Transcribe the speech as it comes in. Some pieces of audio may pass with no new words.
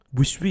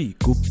Visual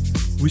Group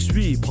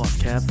Visual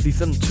Podcast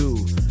Season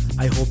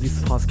 2 I hope this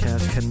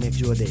podcast can make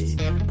your day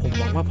ผมห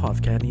วังว่า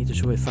podcast นี้จะ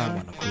ช่วยสร้าง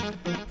วันของคุณ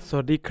ส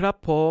วัสดีครับ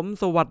ผม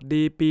สวัส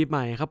ดีปีให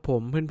ม่ครับผ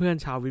มเพื่อน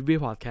ๆชาว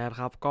Visual Podcast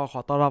ครับก็ขอ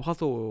ต้อนรับเข้า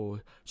สู่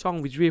ช่อง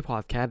Visual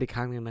Podcast อีกค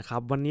รั้งนึงนะครั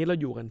บวันนี้เรา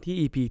อยู่กันที่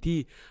EP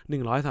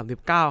ที่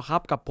139ครั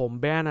บกับผม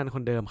แบร์นันค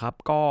นเดิมครับ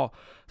ก็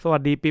สวั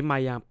สดีปีใหม่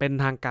อย่างเป็น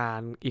ทางการ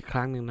อีกค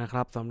รั้งนึงนะค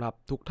รับสำหรับ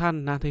ทุกท่าน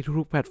นะใน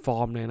ทุกๆแพลตฟอ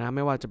ร์มเลยนะไ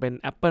ม่ว่าจะเป็น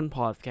Apple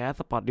Podcast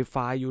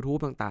Spotify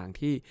YouTube ต่างๆ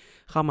ที่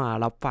เข้ามา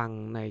รับฟัง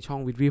ในช่อง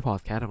Visual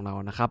Podcast ของเรา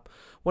นะครับ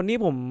วันนี้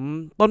ผม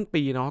ต้น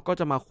ปีเนาะก็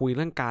จะมาคุยเ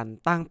รื่องการ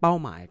ตั้งเป้า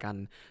หมายกัน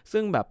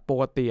ซึ่งแบบป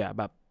กติ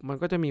แบบมัน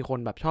ก็จะมีคน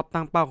แบบชอบ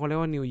ตั้งเป้าเขาเรีย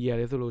กว่า New Year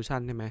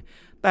Resolution ใช่ไหม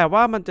แต่ว่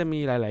ามันจะมี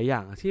หลายๆอย่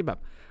างที่แบบ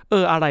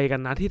อะไรกั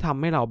นนะที่ท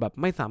ำให้เราแบบ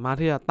ไม่สามารถ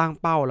ที่จะตั้ง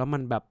เป้าแล้วมั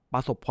นแบบปร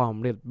ะสบความส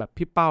ำเร็จแบบ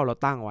ที่เป้าเรา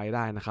ตั้งไว้ไ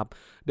ด้นะครับ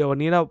เดี๋ยววัน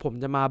นี้ผม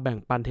จะมาแบ่ง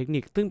ปันเทคนิ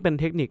คซึ่งเป็น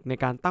เทคนิคใน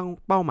การตั้ง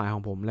เป้าหมายขอ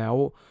งผมแล้ว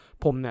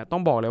ผมเนี่ยต้อ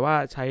งบอกเลยว่า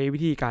ใช้วิ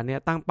ธีการนี้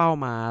ตั้งเป้า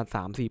มา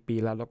 3-4 ปี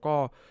แล้วก็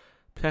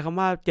ใช้คำ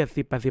ว่า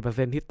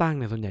 70-80% ที่ตั้งเ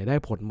นี่ยส่วนใหญ่ได้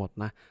ผลหมด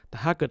นะแต่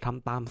ถ้าเกิดท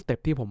ำตามสเต็ป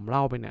ที่ผมเ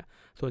ล่าไปเนี่ย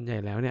ส่วนใหญ่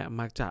แล้วเนี่ย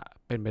มักจะ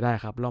เป็นไปได้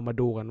ครับเรามา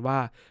ดูกันว่า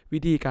วิ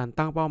ธีการ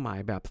ตั้งเป้าหมาย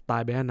แบบสไต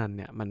ล์แบรนด์นั้นเ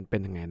นี่ยมันเป็น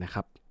ยังไงนะค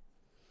รับ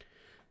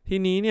ที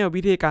นี้เนี่ย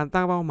วิธีการ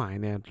ตั้งเป้าหมาย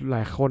เนี่ยหล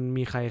ายคน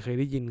มีใครเคย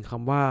ได้ยินค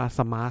ำว่า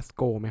SMART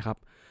Goal ไหมครับ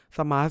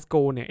SMART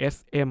Goal เนี่ย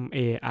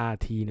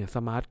SMART เนี่ย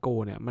SMART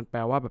Goal เนี่ยมันแปล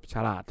ว่าแบบฉ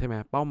ลาดใช่ไหม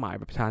เป้าหมาย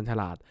แบบชาญฉ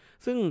ลาด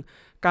ซึ่ง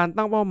การ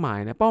ตั้งเป้าหมาย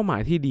เนี่ยเป้าหมา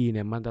ยที่ดีเ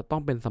นี่ยมันจะต้อ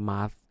งเป็น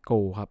SMART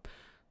Goal ครับ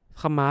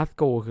SMART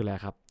Goal คืออะไร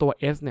ครับตัว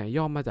S เนี่ย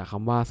ย่อมาจากค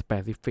ำว่า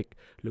specific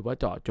หรือว่า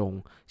เจาะจง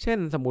เช่น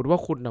สมมุติว่า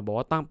คุณบอก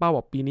ว่าตั้งเป้า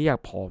ว่าปีนี้อยาก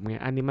ผอมไง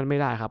อันนี้มันไม่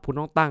ได้ครับคุณ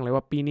ต้องตั้งเลย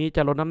ว่าปีนี้จ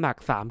ะลดน้ำหนัก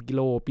3กิโ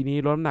ลปีนี้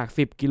ลดน้ำหนัก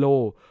10กิโล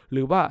ห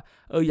รือว่า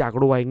อยาก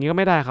รวยอย่างงี้ก็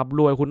ไม่ได้ครับ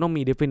รวยคุณต้อง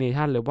มี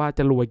definition เลยว่าจ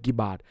ะรวยกี่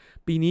บาท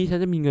ปีนี้ฉัน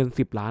จะมีเงิน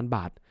10ล้านบ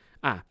าท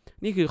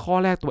นี่คือข้อ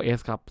แรกตัว S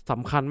ครับส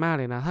ำคัญมาก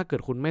เลยนะถ้าเกิ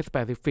ดคุณไม่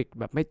specific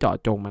แบบไม่เจาะ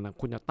จงมันนะ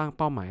คุณจะตั้งเ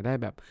ป้าหมายได้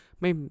แบบ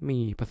ไม่มี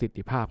ประสิท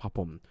ธิภาพครับ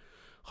ผม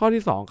ข้อ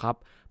ที่2ครับ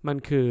มัน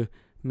คือ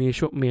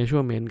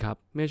measurement ครับ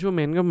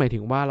measurement ก็หมายถึ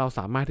งว่าเราส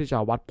ามารถที่จะ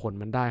วัดผล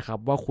มันได้ครับ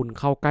ว่าคุณ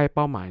เข้าใกล้เ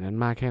ป้าหมายนั้น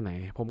มากแค่ไหน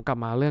ผมกลับ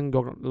มาเรื่อง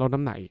ลด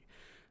น้ำหนักอีก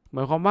หม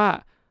ายความว่า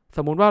ส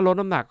มมุติว่าลด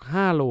น้ำหนัก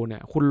5โลเนี่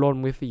ยคุณลง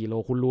ไป4โล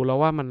คุณรู้แล้ว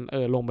ว่ามัน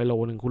ลงไปโล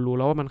นึงคุณรู้แ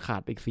ล้วว่ามันขา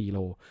ดอีก4โล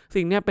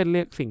สิ่งนี้เป็น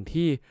สิ่ง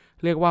ที่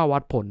เรียกว่าวั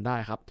ดผลได้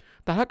ครับ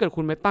แต่ถ้าเกิด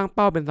คุณไม่ตั้งเ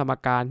ป้าเป็นสม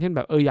การเช่นแบ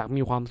บอยาก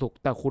มีความสุข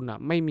แต่คุณ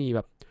ไม่มีแ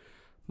บบ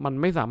มัน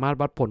ไม่สามารถ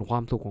วัดผลควา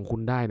มสุขของคุ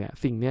ณได้เนี่ย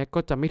สิ่งนี้ก็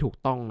จะไม่ถูก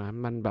ต้องนะ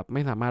มันแบบไ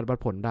ม่สามารถวัด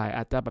ผลได้อ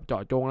าจจะแบบเจา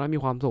ะจงแล้วมี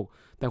ความสุข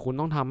แต่คุณ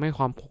ต้องทำให้ค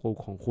วามสุข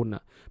ของคุณ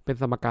เป็น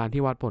สมการ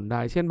ที่วัดผลไ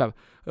ด้เช่นแบบ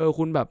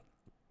คุณแบบ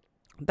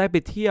ได้ไป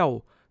เที่ยว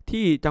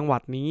ที่จังหวั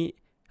ดนี้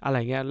อะไร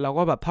เงี้ยแล้ว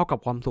ก็แบบเท่ากับ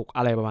ความสุขอ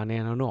ะไรประมาณนี้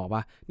นะนึกออกป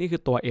ะนี่คื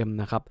อตัว M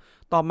นะครับ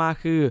ต่อมา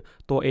คือ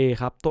ตัว A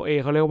ครับตัว A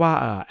เขาเรียกว่า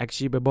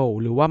achievable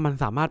หรือว่ามัน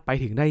สามารถไป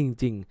ถึงได้จ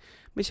ริง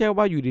ๆไม่ใช่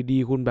ว่าอยู่ดี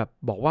ๆคุณแบบ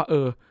บอกว่า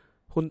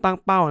คุณตั้ง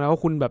เป้านะว่า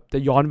คุณแบบจะ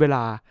ย้อนเวล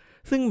า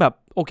ซึ่งแบบ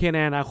โอเคใน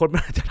อนาคตมั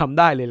นอาจจะทำ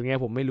ได้เลยอะไรเงี้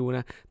ยผมไม่รู้น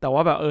ะแต่ว่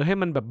าแบบให้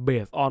มันแบบ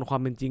based on ควา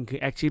มเป็นจริงคื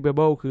อ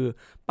achievable คือ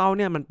เป้าเ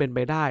นี่ยมันเป็นไป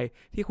ได้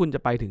ที่คุณจะ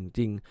ไปถึง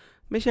จริง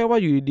ไม่ใช่ว่า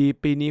อยู่ดี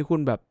ๆปีนี้คุณ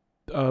แบบ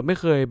ไม่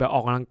เคยแบบอ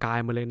อกกำลังกาย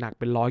มาเลยหนัก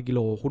เป็น100กิโล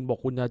คุณบอก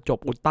คุณจะจบ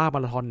อุลตร้ามา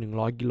ราธอน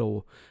100กิโล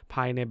ภ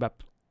ายในแบบ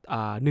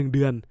1เ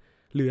ดือน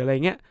หรืออะไร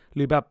เงี้ยห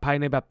รือแบบภาย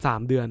ในแบบ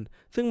3เดือน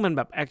ซึ่งมันแ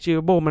บบ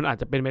achievable มันอาจ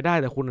จะเป็นไม่ได้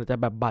แต่คุณอาจจะ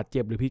แบบบาดเ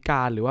จ็บหรือพิก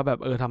ารหรือว่าแบบ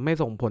ทำให้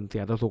ส่งผลเสี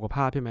ยต่อสุขภ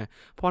าพใช่ไหม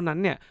เพราะนั้น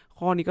เนี่ย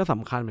ข้อนี้ก็ส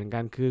ำคัญเหมือนกั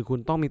นคือคุณ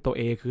ต้องมีตัว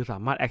A คือสา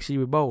มารถ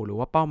achievable หรือ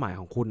ว่าเป้าหมาย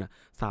ของคุณ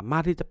สามาร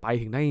ถที่จะไป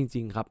ถึงได้จ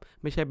ริงๆครับ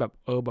ไม่ใช่แบบ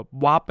แบบ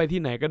วาร์ปไปที่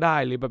ไหนก็ได้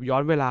หรือแบบย้อ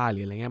นเวลาหรื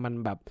ออะไรเงี้ยมัน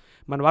แบบ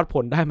มันวัดผ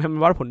ลได้ไหมมั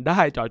นวัดผลได้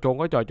เจาะจง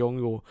ก็เจาะจง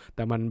อยู่แ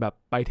ต่มันแบบ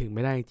ไปถึงไ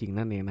ม่ได้จริงๆ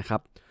นั่นเองนะครั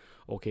บ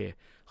โอเค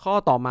ข้อ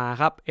ต่อมา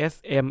ครับ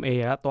SMA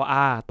แล้วตัว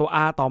R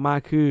ต่อมา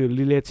คือ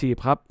relative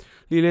ครับ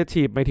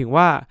relative หมายถึง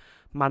ว่า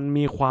มัน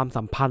มีความ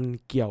สัมพันธ์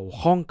เกี่ยว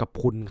ข้องกับ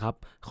คุณครับ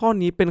ข้อ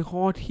นี้เป็นข้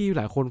อที่ห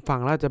ลายคนฟัง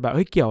แล้วจะแบบ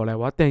เกี่ยวอะไร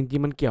วะแต่จริ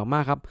งๆมันเกี่ยวมา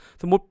กครับ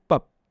สมมติแบ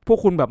บพวก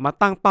คุณแบบมา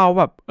ตั้งเป้า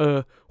แบบ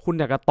คุณ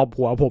อยากจะตบ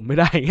หัวผมไม่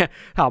ได้เงี้ย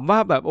ถามว่า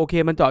แบบโอเค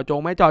มันเจาะจง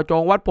ไหมเจาะจ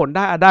งวัดผลไ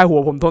ด้ได้หัว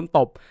ผมทนต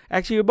บ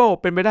achievable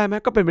เป็นไปได้ไหม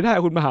ก็เป็นไปได้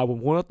คุณมาหาผม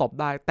คุณก็ตบ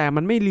ได้แต่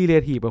มันไม่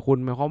relative กับคุณ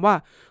หมายความว่า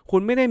คุ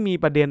ณไม่ได้มี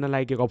ประเด็นอะไร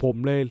เกี่ยวกับผม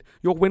เลย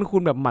ยกเว้นคุ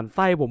ณแบบหมั่นไ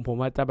ส้ผม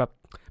อาจจะแบบ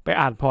ไป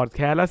อ่านพอดแค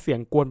สต์แล้วเสียง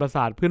กวนประส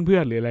าทเพื่อ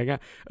นๆหรืออะไรเงี้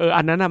ย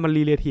อันนั้นมัน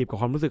relative กับ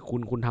ความรู้สึก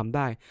คุณทำไ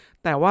ด้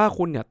แต่ว่า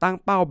คุณอย่าตั้ง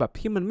เป้าแบบ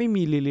ที่มันไม่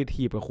มี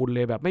relative กับคุณเล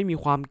ยแบบไม่มี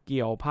ความเ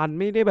กี่ยวพัน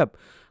ไม่ได้แบบ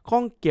ข้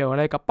องเกี่ยวอะ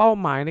ไรกับเป้า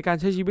หมายในการ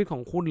ใช้ชีวิตขอ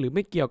งคุณหรือไ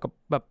ม่เกี่ยวกับ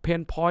แบบเพ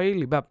นพอยต์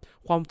หรือแบบ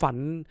ความฝัน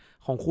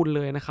ของคุณเ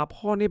ลยนะครับ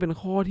ข้อนี้เป็น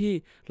ข้อที่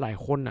หลาย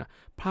คน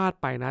พลาด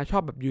ไปนะชอ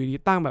บแบบอยู่ดี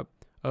ตั้งแบบ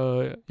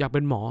อยากเ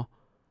ป็นหมอ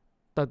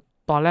แต่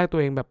ตอนแรกตัว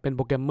เองแบบเป็นโ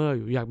ปรแกรมเมอร์อ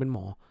ยู่อยากเป็นหม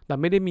อแต่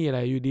ไม่ได้มีอะไร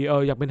อยู่ดี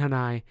อยากเป็นทน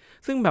าย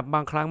ซึ่งแบบบ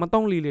างครั้งมันต้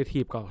อง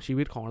relative กับชี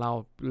วิตของเรา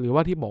หรือว่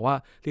าที่บอกว่า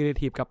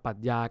relative กับปรัช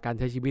ญาการ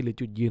ใช้ชีวิตหรือ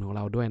จุดยืนของเ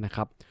ราด้วยนะค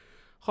รับ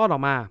ข้อต่อ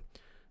มา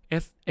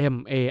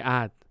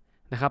SMAR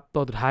นะครับตั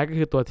วสุดท้ายก็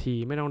คือตัว T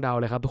ไม่ต้องเดา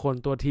เลยครับทุกคน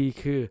ตัว T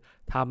คือ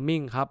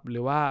timing ครับหรื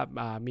อว่า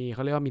มีเข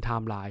าเรียกว่ามี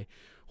timeline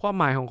ความ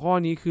หมายของข้อ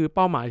นี้คือเ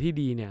ป้าหมายที่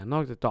ดีเนี่ยน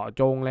อกจากเจาะ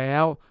จงแล้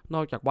วน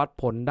อกจากวัด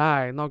ผลได้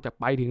นอกจาก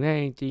ไปถึงได้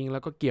จริงๆแล้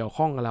วก็เกี่ยว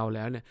ข้องกับเราแ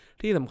ล้วเนี่ย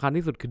ที่สำคัญ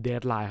ที่สุดคือเด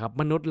ดไลน์ครับ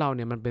มนุษย์เราเ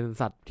นี่ยมันเป็น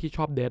สัตว์ที่ช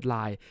อบเดดไล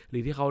น์หรื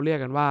อที่เขาเรียก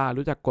กันว่า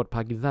รู้จักกฎพ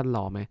าร์กินสันล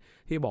อว์ไหม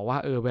ที่บอกว่า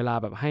เวลา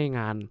แบบให้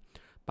งาน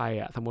ไป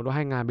สมมติว่าใ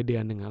ห้งานไปเดื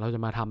อนหนึ่งเราจ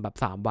ะมาทำแบบ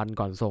3วัน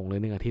ก่อนส่งหรื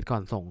อ1อาทิตย์ก่อ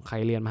นส่งใคร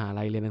เรียนมหา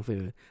ลัยเรียนหนังสื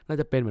อน่า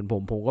จะเป็นเหมือน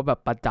ผมก็แบบ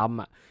ประจ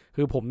ำ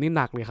คือผมนี่ห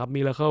นักเลยครับ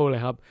มิราเคิลเล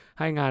ยครับ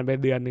ให้งานไป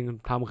เดือนนึง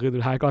ทำคืนสุ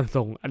ดท้ายก่อน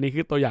ส่งอันนี้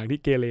คือตัวอย่างที่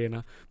เกเรน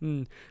ะ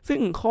ซึ่ง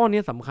ข้อ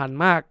นี้สำคัญ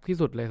มากที่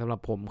สุดเลยสำหรับ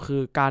ผมคื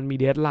อการมี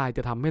เดดไลน์จ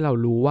ะทำให้เรา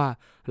รู้ว่า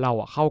เรา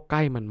เข้าใก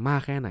ล้มันมา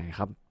กแค่ไหน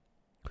ครับ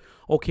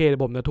โอเคเดี๋ย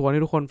วผมจะทวนให้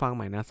ทุกคนฟังใ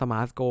หม่นะ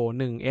Smart Goal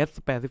 1S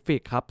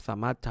Specific ครับสา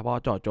มารถเฉพาะ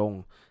เจาะจง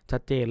ชั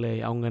ดเจนเลย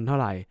เอาเงินเท่า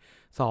ไหร่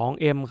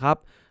 2M ครับ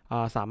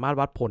สามารถ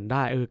วัดผลไ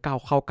ด้ก้าว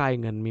เข้าใกล้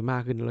เงินมีมา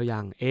กขึ้นแล้วยั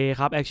ง A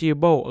ครับ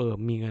achievable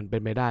มีเงินเป็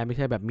นไปได้ไม่ใ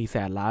ช่แบบมีแส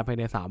นล้านภาย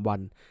ใน3วัน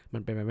มั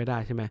นเป็นไปไม่ได้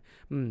ใช่ไหม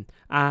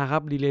R ครั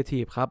บ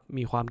relative ครับ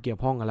มีความเกี่ยว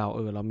ข้องกับเรา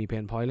เรามี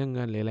pain point เรื่องเ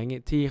งินหรืออะไรเงี้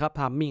ย T ครับ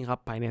timing ครับ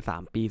ภายใน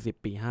3ปี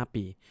10ปี5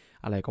ปี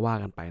อะไรก็ว่า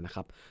กันไปนะค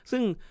รับซึ่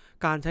ง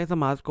การใช้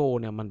Smart Goal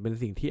เนี่ยมันเป็น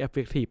สิ่งที่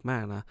effective มา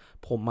กนะ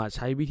ผมใ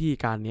ช้วิธี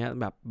การนี้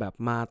แบบ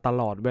มาต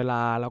ลอดเวล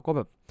าแล้วก็แ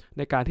บบใ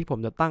นการที่ผม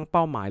จะตั้งเ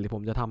ป้าหมายหรือผ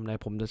มจะทำอะไร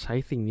ผมจะใช้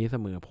สิ่งนี้เส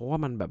มอเพราะว่า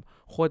มันแบบ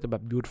โคตรจะแบ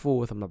บ useful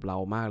สำหรับเรา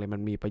มากเลยมั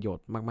นมีประโยช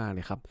น์มากๆเล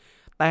ยครับ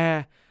แต่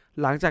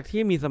หลังจาก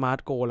ที่มี Smart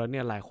Goal แล้วเ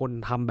นี่ยหลายคน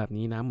ทำแบบ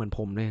นี้นะเหมือนผ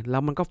มเลยแล้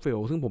วมันก็เฟล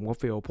ซึ่งผมก็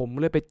เฟลผม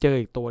เลยไปเจอ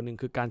อีกตัวหนึ่ง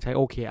คือการใช้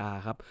OKR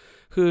ครับ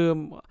คือ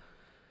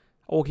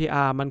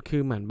OKR มันคื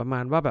อเหมือนประมา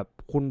ณว่าแบบ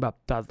คุณแบบ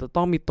จะ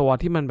ต้องมีตัว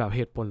ที่มันแบบเ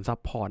หตุผลซับ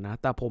พอร์ตนะ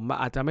แต่ผม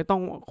อาจจะไม่ต้อ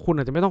งคุณ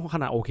อาจจะไม่ต้องข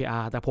นาด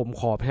OKR แต่ผม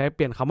ขอเป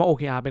ลี่ยนคำว่า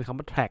OKR เป็นคำ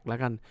ว่า track แล้ว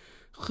กัน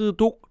คือ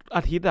ทุกอ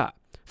าทิตย์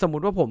สมมุ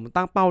ติว่าผม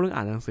ตั้งเป้าเรื่อง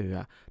อ่านหนังสือ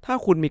ถ้า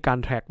คุณมีการ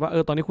track ว่า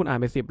ตอนนี้คุณอ่าน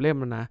ไป10 เล่ม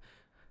แล้วนะ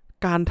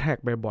การแท็ก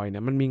บ่อยๆเนี่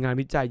ยมันมีงาน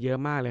วิจัยเยอะ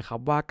มากเลยครับ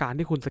ว่าการ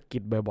ที่คุณสกิ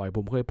ดบ่อยๆผ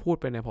มเคยพูด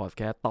ไปในพอดแ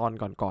คสต์ตอน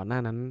ก่อนๆหน้า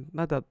นั้น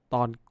น่าจะต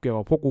อนเกี่ยว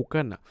กับพวก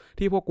Google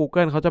ที่พวก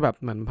Google เขาจะแบบ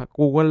เหมือน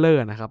Googler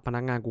นะครับพนั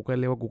กงาน Google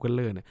เรียกว่า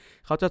Googler เนี่ย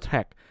เขาจะแ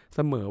ท็กเส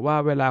มอว่า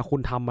เวลาคุ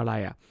ณทำอะไร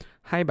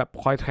ให้แบบ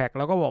คอยแท็กแ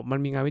ล้วก็บอกมัน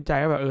มีงานวิจัย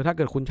ว่าแบบถ้าเ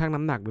กิดคุณชั่ง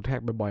น้ำหนักหรือแท็ก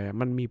บ่อย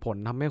ๆมันมีผล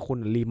ทำให้คุณ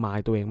รีมาย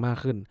ตัวเองมาก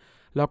ขึ้น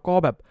แล้วก็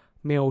แบบ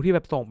เมลที่แบ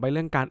บส่งไปเ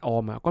รื่องการออ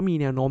มก็มี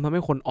แนวโน้มทำใ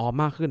ห้คนออม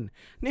มากขึ้น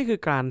นี่คือ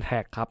การแท็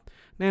กครับ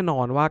แน่นอ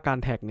นว่าการ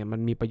แท็กเนี่ยมั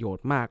นมีประโยช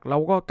น์มากแล้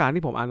วก็การ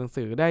ที่ผมอ่านหนัง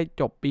สือได้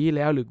จบปีแ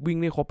ล้วหรือวิ่ง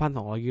ได้ครบ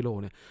 1,200 กิโล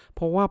เนี่ยเพ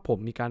ราะว่าผม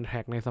มีการแท็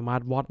กในสมาร์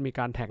ทวอทช์มี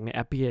การแท็กในแ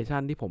อปพลิเคชั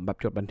นที่ผมแบบ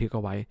จดบันทึกเอ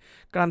าไว้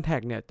การแท็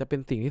กเนี่ยจะเป็น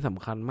สิ่งที่ส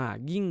ำคัญมาก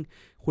ยิ่ง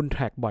คุณแ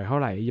ท็กบ่อยเท่า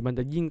ไหร่มัน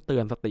จะยิ่งเตื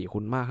อนสติคุ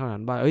ณมากเท่านั้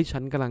นว่าฉั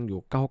นกำลังอยู่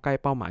ใกล้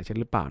เป้าหมายฉัน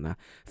หรือเปล่านะ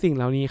สิ่งเ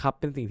หล่านี้ครับ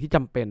เป็นสิ่งที่จ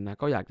ำเป็นนะ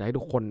ก็อยากจะให้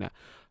ทุกคนเนี่ย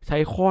ใช้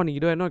ข้อนี้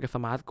ด้วยนอกจากส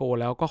มาร์ทโก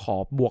แล้วก็ขอ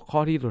บวกข้อ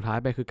ที่สุดท้าย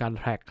ไปคือการ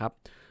แท็กครับ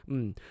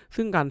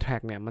ซึ่งการแท็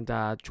กเนี่ยมันจะ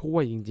ช่ว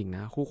ยจริงๆน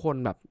ะทุกคน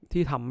แบบ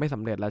ที่ทำไม่ส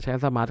ำเร็จแล้วใช้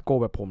สมาร์ทโก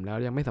แบบผมแล้ว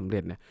ยังไม่สำเร็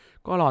จเนี่ย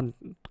ก็ลอง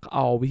เอ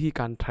าวิธี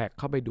การแท็ก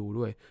เข้าไปดู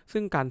ด้วย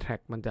ซึ่งการแท็ก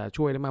มันจะ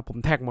ช่วยได้มากผม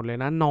แท็กหมดเลย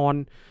นะนอน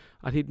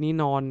อาทิตย์นี้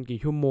นอนกี่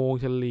ชั่วโมง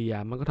เฉลี่ย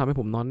มันก็ทำให้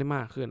ผมนอนได้ม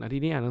ากขึ้นอาทิต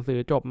ย์นี้อ่านหนังสือ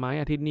จบไหม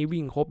อาทิตย์นี้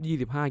วิ่งครบ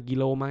25 กิ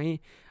โลไหม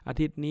อา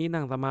ทิตย์นี้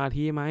นั่งสมา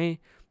ธิไหม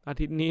อา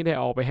ทิตย์นี้ได้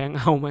ออกไปแฮงเ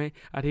อาท์ไหม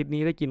อาทิตย์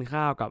นี้ได้กิน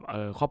ข้าวกับ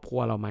ครอบครัว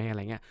เราไหมอะไร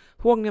เงี้ย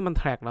พวกนี้มัน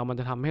แทร็กเรามัน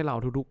จะทำให้เรา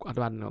ทุก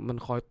ๆวันมัน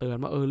คอยเตือน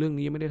ว่าเรื่อง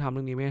นี้ไม่ได้ทำเ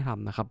รื่องนี้ไม่ได้ท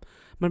ำนะครับ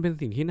มันเป็น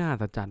สิ่งที่น่าอั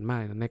ศจรรย์มา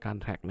กในการ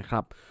แทร็กนะครั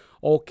บ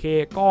โอเค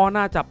ก็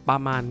น่าจะประ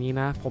มาณนี้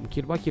นะผม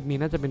คิดว่าคลิปนี้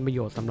น่าจะเป็นประโย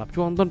ชน์สำหรับ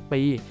ช่วงต้น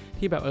ปี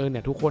ที่แบบเ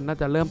นี่ยทุกคนน่า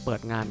จะเริ่มเปิ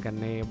ดงานกัน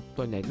ใน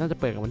ส่วนใหญ่น่าจะ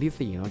เปิดกันวัน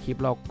ที่4เนาะคลิป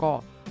เราก็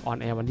ออน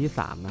แอร์วันที่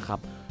3นะครับ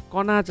ก็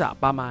น่าจะ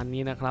ประมาณ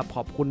นี้นะครับข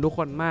อบคุณทุกค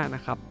นมากน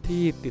ะครับ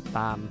ที่ติด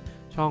ตาม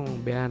ช่อง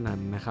เบลนั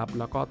นนะครับ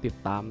แล้วก็ติด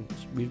ตาม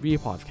วิวี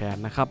พอดแคส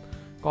ต์นะครับ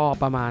ก็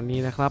ประมาณนี้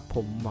นะครับผ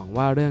มหวัง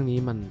ว่าเรื่องนี้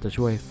มันจะ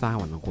ช่วยสร้าง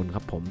วันของคุณค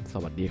รับผมส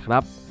วัสดีครั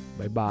บ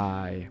บ๊ายบา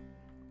ย